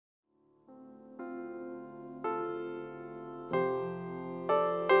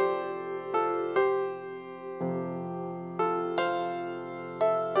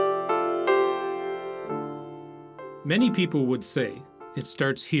Many people would say it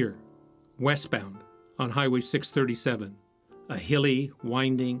starts here, westbound, on Highway 637, a hilly,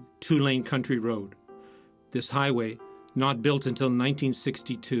 winding, two-lane country road. This highway, not built until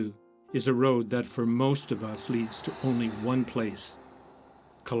 1962, is a road that for most of us leads to only one place,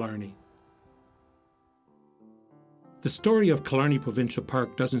 Killarney. The story of Killarney Provincial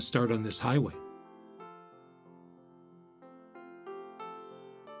Park doesn't start on this highway.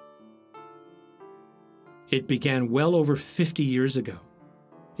 It began well over 50 years ago.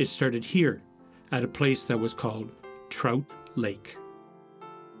 It started here at a place that was called Trout Lake.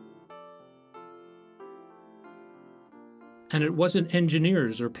 And it wasn't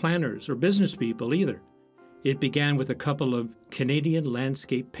engineers or planners or business people either. It began with a couple of Canadian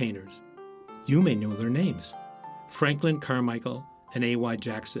landscape painters. You may know their names, Franklin Carmichael and A.Y.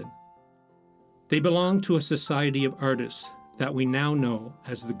 Jackson. They belonged to a society of artists that we now know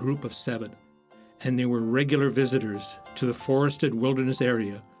as the Group of Seven, and they were regular visitors to the forested wilderness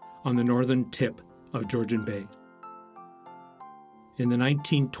area on the northern tip of Georgian Bay. In the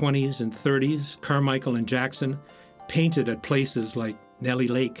 1920s and 30s, Carmichael and Jackson painted at places like Nellie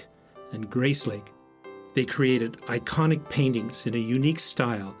Lake and Grace Lake. They created iconic paintings in a unique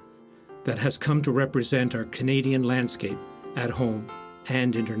style that has come to represent our Canadian landscape at home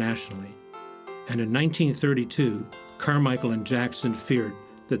and internationally. And in 1932, Carmichael and Jackson feared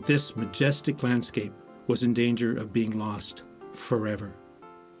that this majestic landscape was in danger of being lost forever.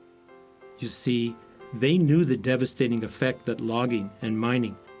 You see, they knew the devastating effect that logging and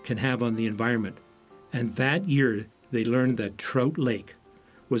mining can have on the environment, and that year they learned that Trout Lake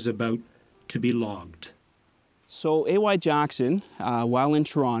was about to be logged. So A.Y. Jackson, while in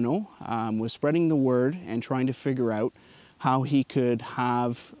Toronto, was spreading the word and trying to figure out how he could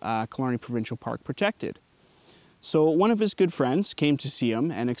have Killarney Provincial Park protected. So one of his good friends came to see him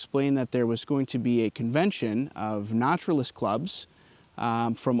and explained that there was going to be a convention of naturalist clubs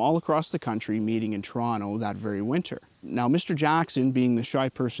from all across the country meeting in Toronto that very winter. Now, Mr. Jackson, being the shy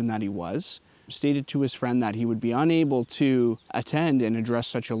person that he was, stated to his friend that he would be unable to attend and address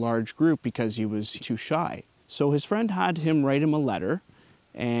such a large group because he was too shy. So his friend had him write him a letter,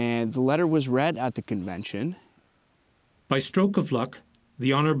 and the letter was read at the convention. By stroke of luck,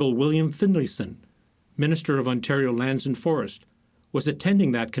 the Honourable William Finlayson, Minister of Ontario Lands and Forest, was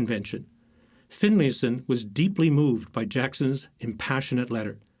attending that convention. Finlayson was deeply moved by Jackson's impassionate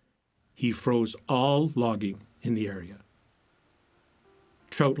letter. He froze all logging in the area.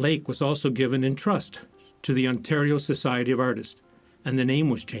 Trout Lake was also given in trust to the Ontario Society of Artists, and the name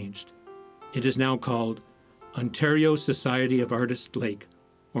was changed. It is now called Ontario Society of Artists Lake,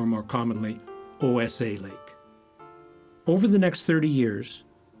 or more commonly, OSA Lake. Over the next 30 years,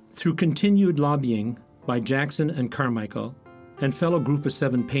 through continued lobbying by Jackson and Carmichael and fellow Group of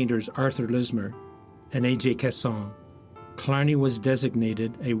Seven painters Arthur Lismer and A.J. Casson, Killarney was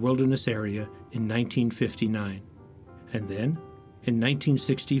designated a wilderness area in 1959, and then, in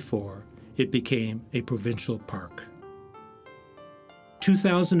 1964, it became a provincial park.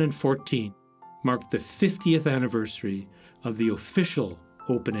 2014 marked the 50th anniversary of the official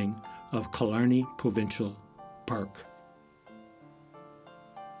opening of Killarney Provincial Park.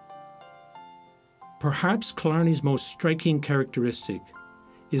 Perhaps Killarney's most striking characteristic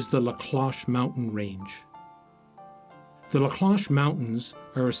is the La Cloche mountain range. The La Cloche Mountains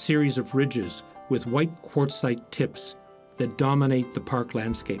are a series of ridges with white quartzite tips that dominate the park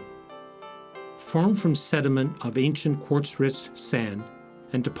landscape. Formed from sediment of ancient quartz-rich sand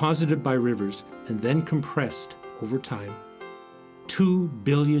and deposited by rivers and then compressed over time, 2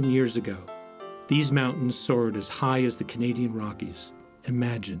 billion years ago, these mountains soared as high as the Canadian Rockies.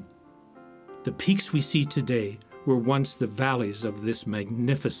 Imagine. The peaks we see today were once the valleys of this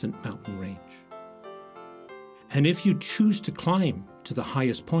magnificent mountain range. And if you choose to climb to the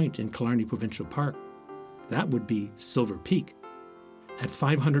highest point in Killarney Provincial Park, that would be Silver Peak. At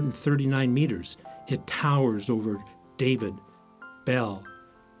 539 meters, it towers over David, Bell,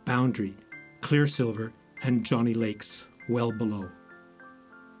 Boundary, Clear Silver, and Johnny Lakes, well below.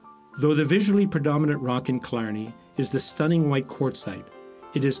 Though the visually predominant rock in Killarney is the stunning white quartzite,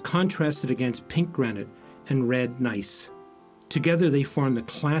 it is contrasted against pink granite and red gneiss. Together they form the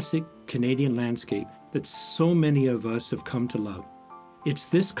classic Canadian landscape that so many of us have come to love. It's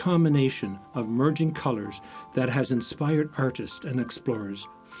this combination of merging colors that has inspired artists and explorers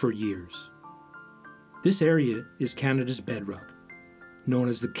for years. This area is Canada's bedrock, known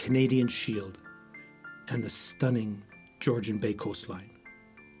as the Canadian Shield, and the stunning Georgian Bay coastline.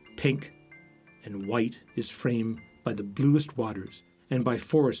 Pink and white is framed by the bluest waters and by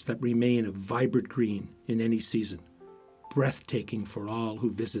forests that remain a vibrant green in any season, breathtaking for all who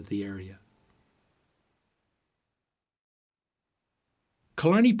visit the area.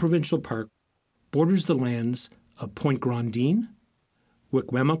 Killarney Provincial Park borders the lands of Point Grandine,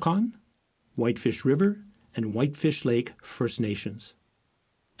 Wikwemicon, Whitefish River, and Whitefish Lake First Nations.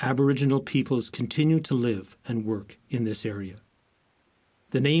 Aboriginal peoples continue to live and work in this area.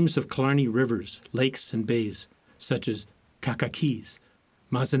 The names of Killarney rivers, lakes, and bays, such as Kakakis,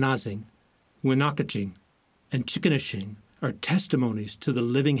 Mazenazing, Winakaching, and Chikanashing, are testimonies to the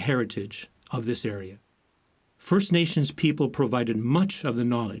living heritage of this area. First Nations people provided much of the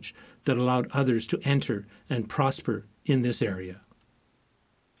knowledge that allowed others to enter and prosper in this area.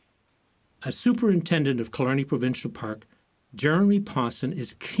 As superintendent of Killarney Provincial Park, Jeremy Pawson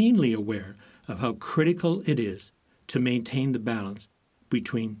is keenly aware of how critical it is to maintain the balance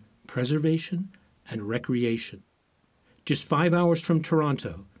between preservation and recreation. Just 5 hours from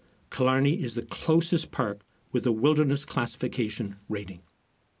Toronto, Killarney is the closest park with a wilderness classification rating.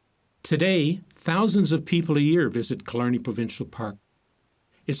 Today, thousands of people a year visit Killarney Provincial Park.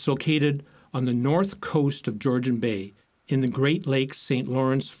 It's located on the north coast of Georgian Bay in the Great Lakes St.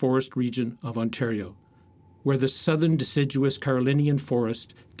 Lawrence Forest region of Ontario, where the southern deciduous Carolinian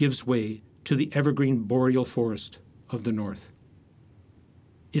forest gives way to the evergreen boreal forest of the north.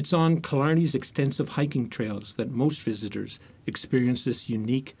 It's on Killarney's extensive hiking trails that most visitors experience this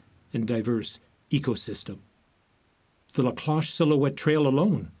unique and diverse ecosystem. The La Cloche Silhouette Trail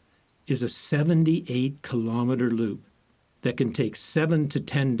alone is a 78-kilometer loop that can take 7 to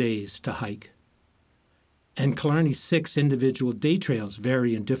 10 days to hike. And Killarney's 6 individual day trails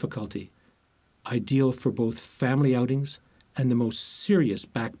vary in difficulty, ideal for both family outings and the most serious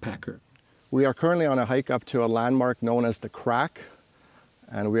backpacker. We are currently on a hike up to a landmark known as the Crack,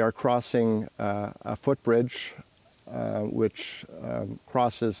 and we are crossing a footbridge which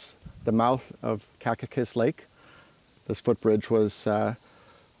crosses the mouth of Kakakis Lake. This footbridge was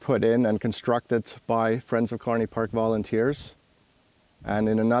put in and constructed by Friends of Killarney Park volunteers. And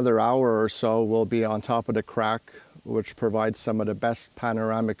in another hour or so, we'll be on top of the Crack, which provides some of the best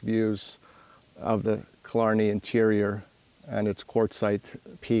panoramic views of the Killarney interior and its quartzite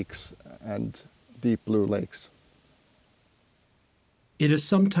peaks and deep blue lakes. It is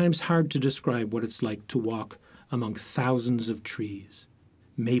sometimes hard to describe what it's like to walk among thousands of trees,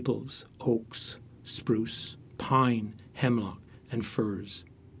 maples, oaks, spruce, pine, hemlock, and firs.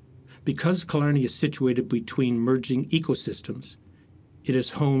 Because Killarney is situated between merging ecosystems, it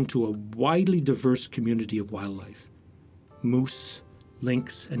is home to a widely diverse community of wildlife. Moose,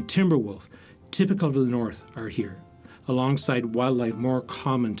 lynx, and timber wolf, typical of the north, are here, alongside wildlife more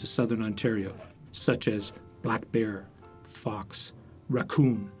common to southern Ontario, such as black bear, fox,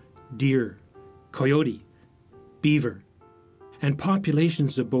 raccoon, deer, coyote, beaver, and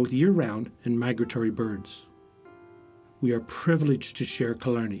populations of both year-round and migratory birds. We are privileged to share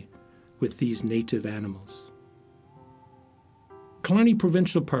Killarney with these native animals. Killarney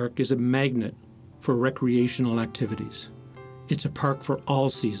Provincial Park is a magnet for recreational activities. It's a park for all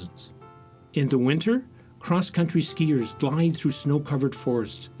seasons. In the winter, cross-country skiers glide through snow-covered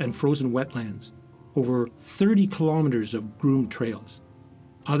forests and frozen wetlands, over 30 kilometers of groomed trails.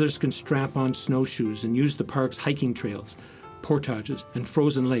 Others can strap on snowshoes and use the park's hiking trails, portages, and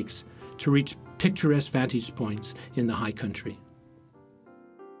frozen lakes to reach picturesque vantage points in the high country.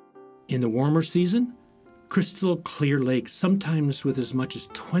 In the warmer season, crystal clear lakes, sometimes with as much as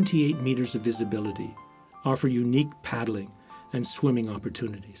 28 meters of visibility, offer unique paddling and swimming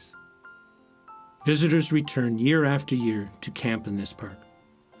opportunities. Visitors return year after year to camp in this park.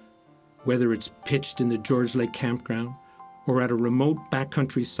 Whether it's pitched in the George Lake Campground or at a remote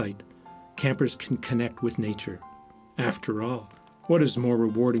backcountry site, campers can connect with nature. After all, what is more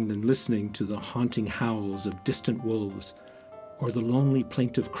rewarding than listening to the haunting howls of distant wolves or the lonely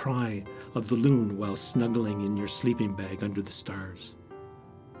plaintive cry of the loon while snuggling in your sleeping bag under the stars?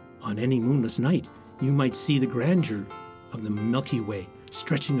 On any moonless night, you might see the grandeur of the Milky Way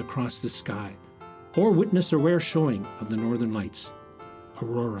stretching across the sky, or witness a rare showing of the northern lights,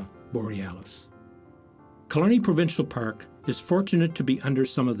 Aurora Borealis. Killarney Provincial Park is fortunate to be under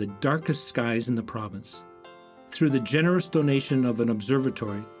some of the darkest skies in the province. Through the generous donation of an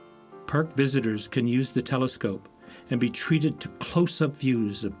observatory, park visitors can use the telescope and be treated to close-up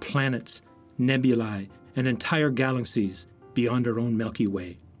views of planets, nebulae, and entire galaxies beyond our own Milky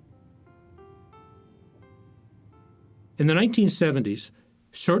Way. In the 1970s,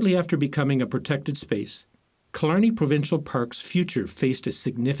 shortly after becoming a protected space, Killarney Provincial Park's future faced a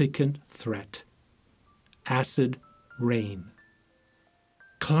significant threat: acid rain.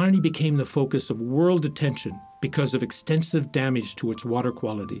 Killarney became the focus of world attention because of extensive damage to its water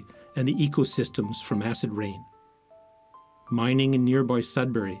quality and the ecosystems from acid rain. Mining in nearby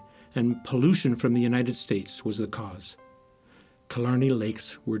Sudbury and pollution from the United States was the cause. Killarney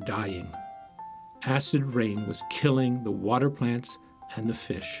lakes were dying. Acid rain was killing the water plants and the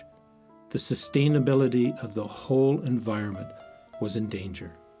fish. The sustainability of the whole environment was in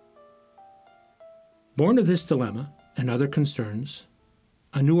danger. Born of this dilemma and other concerns,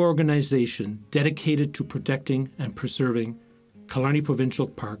 a new organization dedicated to protecting and preserving Killarney Provincial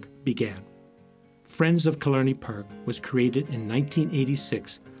Park began. Friends of Killarney Park was created in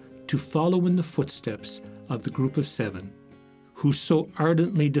 1986 to follow in the footsteps of the Group of Seven, who so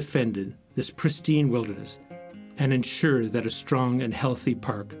ardently defended this pristine wilderness and ensure that a strong and healthy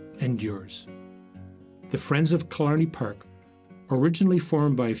park endures. The Friends of Killarney Park, originally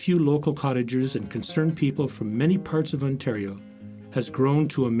formed by a few local cottagers and concerned people from many parts of Ontario, has grown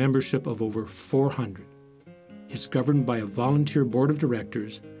to a membership of over 400. It's governed by a volunteer board of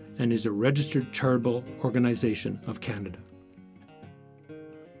directors and is a registered charitable organization of Canada.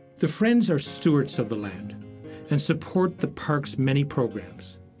 The Friends are stewards of the land and support the park's many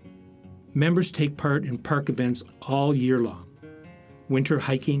programs. Members take part in park events all year long: winter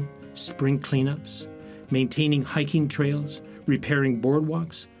hiking, spring cleanups, maintaining hiking trails, repairing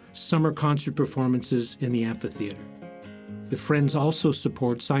boardwalks, summer concert performances in the amphitheater. The Friends also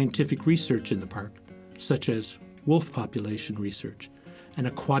support scientific research in the park, such as wolf population research and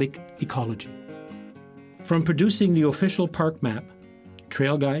aquatic ecology. From producing the official park map,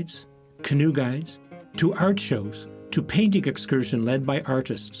 trail guides, canoe guides, to art shows, to painting excursion led by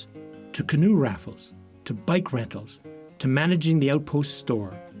artists, to canoe raffles, to bike rentals, to managing the Outpost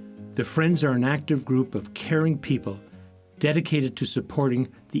store, the Friends are an active group of caring people dedicated to supporting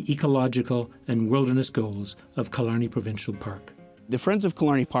the ecological and wilderness goals of Killarney Provincial Park. The Friends of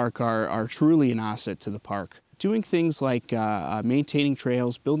Killarney Park are truly an asset to the park. Doing things like maintaining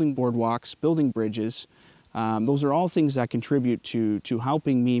trails, building boardwalks, building bridges, those are all things that contribute to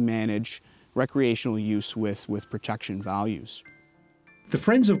helping me manage recreational use with protection values. The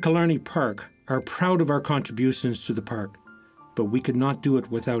Friends of Killarney Park are proud of our contributions to the park, but we could not do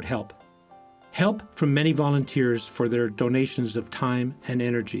it without help. Help from many volunteers for their donations of time and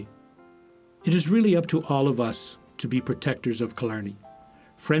energy. It is really up to all of us to be protectors of Killarney.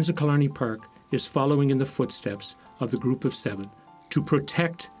 Friends of Killarney Park is following in the footsteps of the Group of Seven to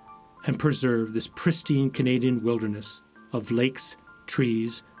protect and preserve this pristine Canadian wilderness of lakes,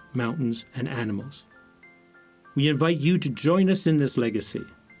 trees, mountains, and animals. We invite you to join us in this legacy.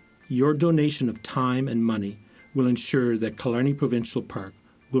 Your donation of time and money will ensure that Killarney Provincial Park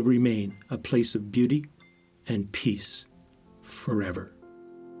will remain a place of beauty and peace forever.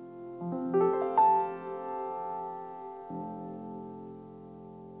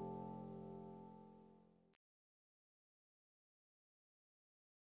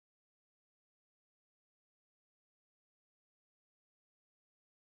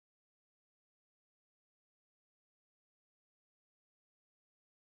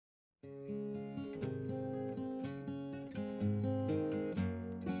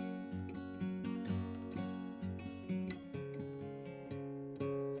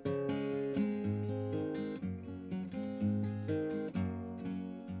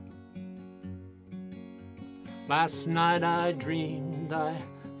 Last night I dreamed I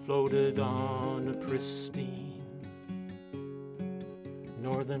floated on a pristine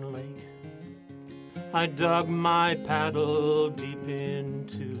northern lake. I dug my paddle deep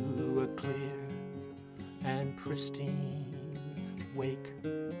into a clear and pristine wake,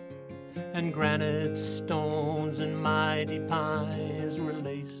 and granite stones and mighty pines were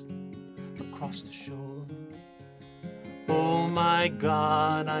laced across the shore. Oh my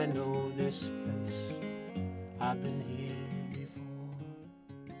God, I know this place. I've been here before.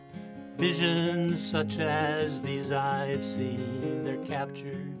 Visions such as these I've seen, they're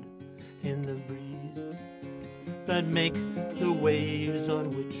captured in the breeze that make the waves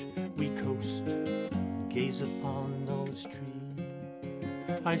on which we coast gaze upon those trees.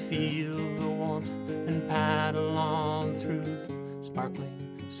 I feel the warmth and paddle on through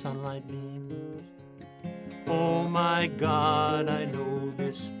sparkling sunlight beams. Oh my God, I know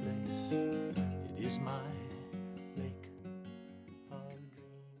this place. It is my